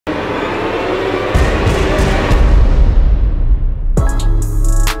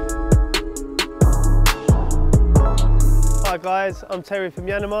guys, I'm Terry from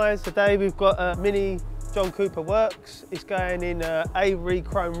Yiannimize. Today we've got a mini John Cooper Works. It's going in Avery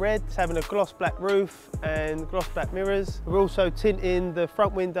Chrome Red. It's having a gloss black roof and gloss black mirrors. We're also tinting the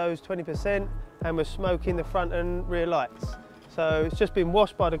front windows 20% and we're smoking the front and rear lights. So it's just been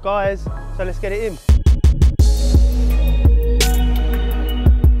washed by the guys, so let's get it in.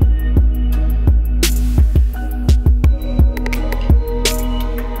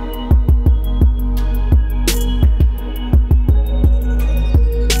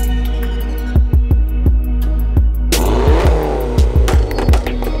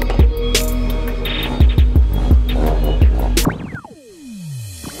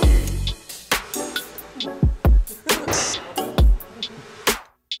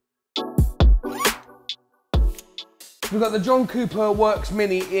 We've got the John Cooper Works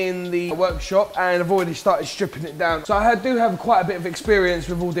Mini in the workshop and I've already started stripping it down. So I do have quite a bit of experience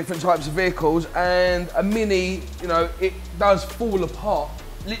with all different types of vehicles, and a Mini, you know, it does fall apart,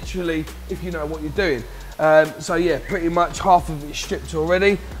 literally, if you know what you're doing. So yeah, pretty much half of it's stripped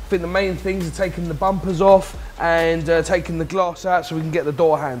already. I think the main things are taking the bumpers off and taking the glass out so we can get the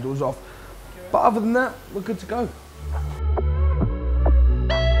door handles off. But other than that, we're good to go.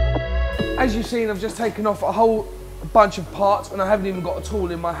 As you've seen, I've just taken off a whole bunch of parts and I haven't even got a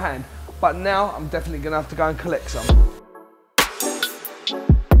tool in my hand, but now I'm definitely going to have to go and collect some.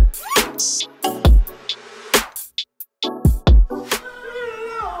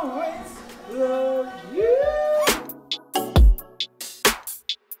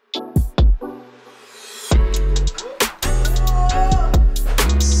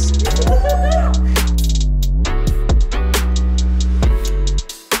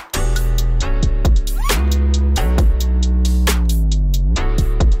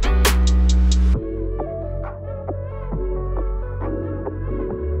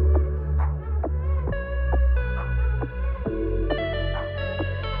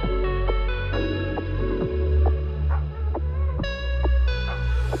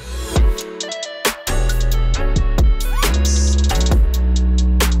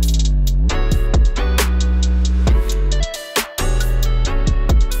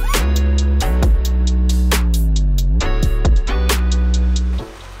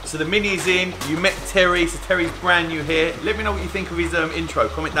 So the Mini's in, you met Terry, so Terry's brand new here. Let me know what you think of his intro,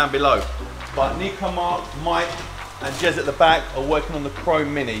 comment down below. But Nico, Mark, Mike and Jez at the back are working on the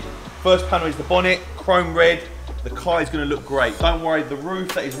Chrome Mini. First panel is the bonnet, chrome red. The car is going to look great. Don't worry, the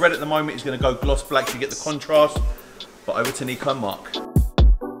roof that is red at the moment is going to go gloss black so you get the contrast. But over to Nico and Mark.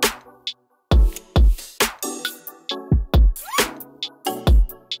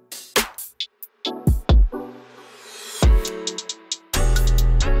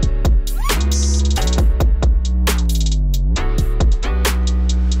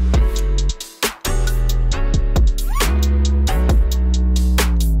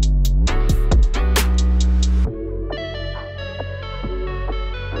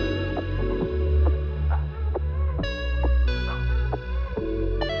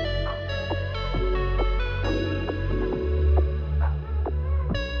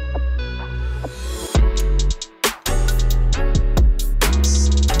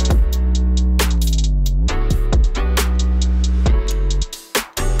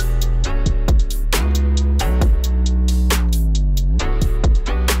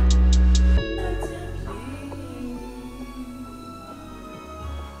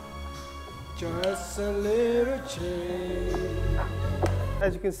 Just a little change.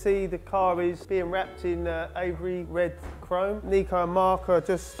 As you can see, the car is being wrapped in Avery red chrome. Nico and Mark are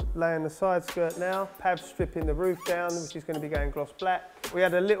just laying the side skirt now. Pav's stripping the roof down, which is going to be going gloss black. We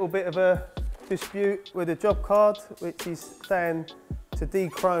had a little bit of a dispute with the job card, which is saying to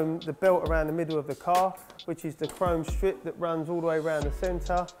de-chrome the belt around the middle of the car, which is the chrome strip that runs all the way around the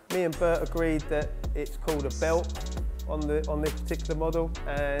centre. Me and Bert agreed that it's called a belt on this particular model,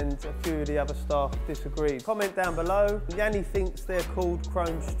 and a few of the other staff disagreed. Comment down below. Yanni thinks they're called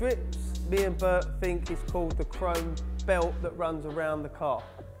chrome strips. Me and Bert think it's called the chrome belt that runs around the car.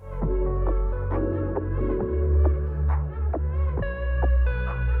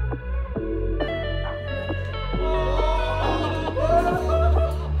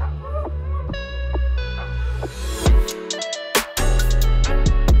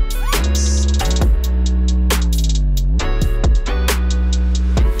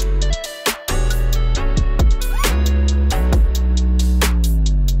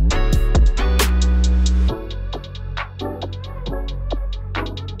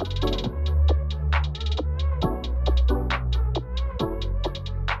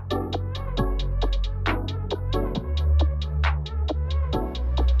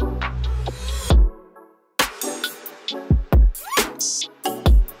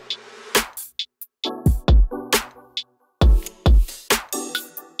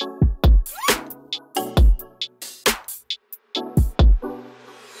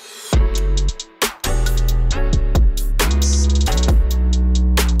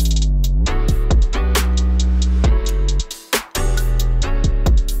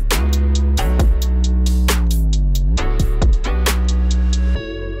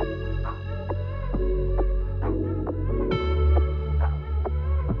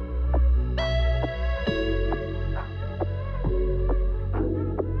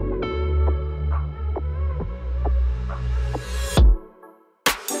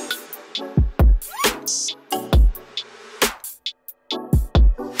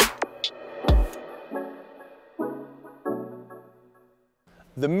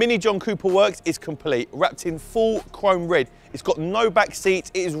 The Mini John Cooper Works is complete, wrapped in full chrome red. It's got no back seats,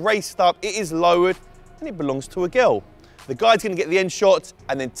 it is raced up, it is lowered, and it belongs to a girl. The guy's gonna get the end shot,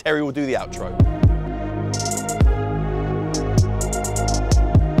 and then Terry will do the outro.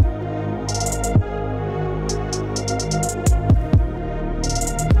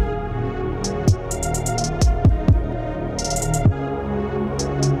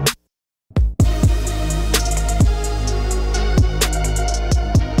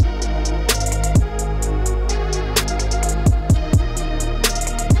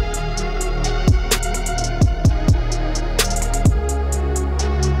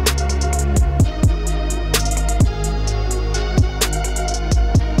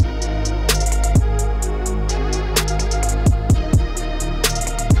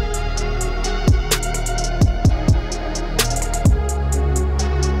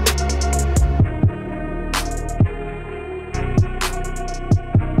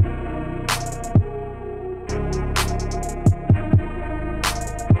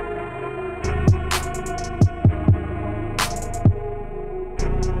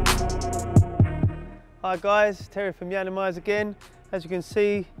 Hi guys, Terry from Yiannimize again. As you can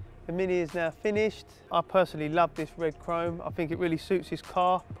see, the Mini is now finished. I personally love this red chrome. I think it really suits this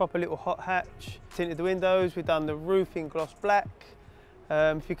car. Proper little hot hatch. Tinted the windows, we've done the roof in gloss black.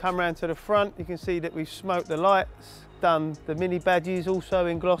 If you come around to the front, you can see that we've smoked the lights. Done the Mini badges also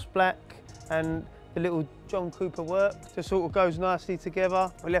in gloss black, and the little John Cooper work just sort of goes nicely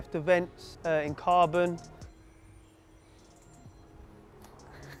together. We left the vents in carbon.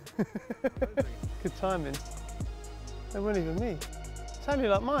 Good timing. They weren't even me. It's only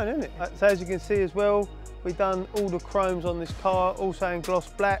like mine, isn't it? So as you can see as well, we've done all the chromes on this car, also in gloss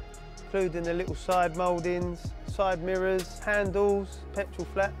black, including the little side mouldings, side mirrors, handles, petrol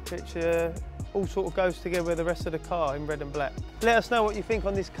flap, which all sort of goes together with the rest of the car in red and black. Let us know what you think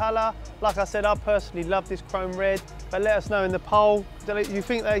on this colour. Like I said, I personally love this chrome red, but let us know in the poll. Do you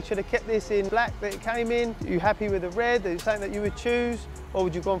think they should have kept this in black that it came in? Are you happy with the red? Is it something that you would choose? Or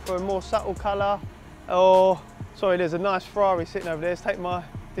would you go for a more subtle colour? Or, sorry, there's a nice Ferrari sitting over there. Let's take my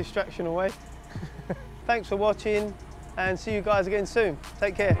distraction away. Thanks for watching, and see you guys again soon.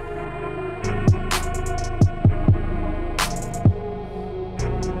 Take care.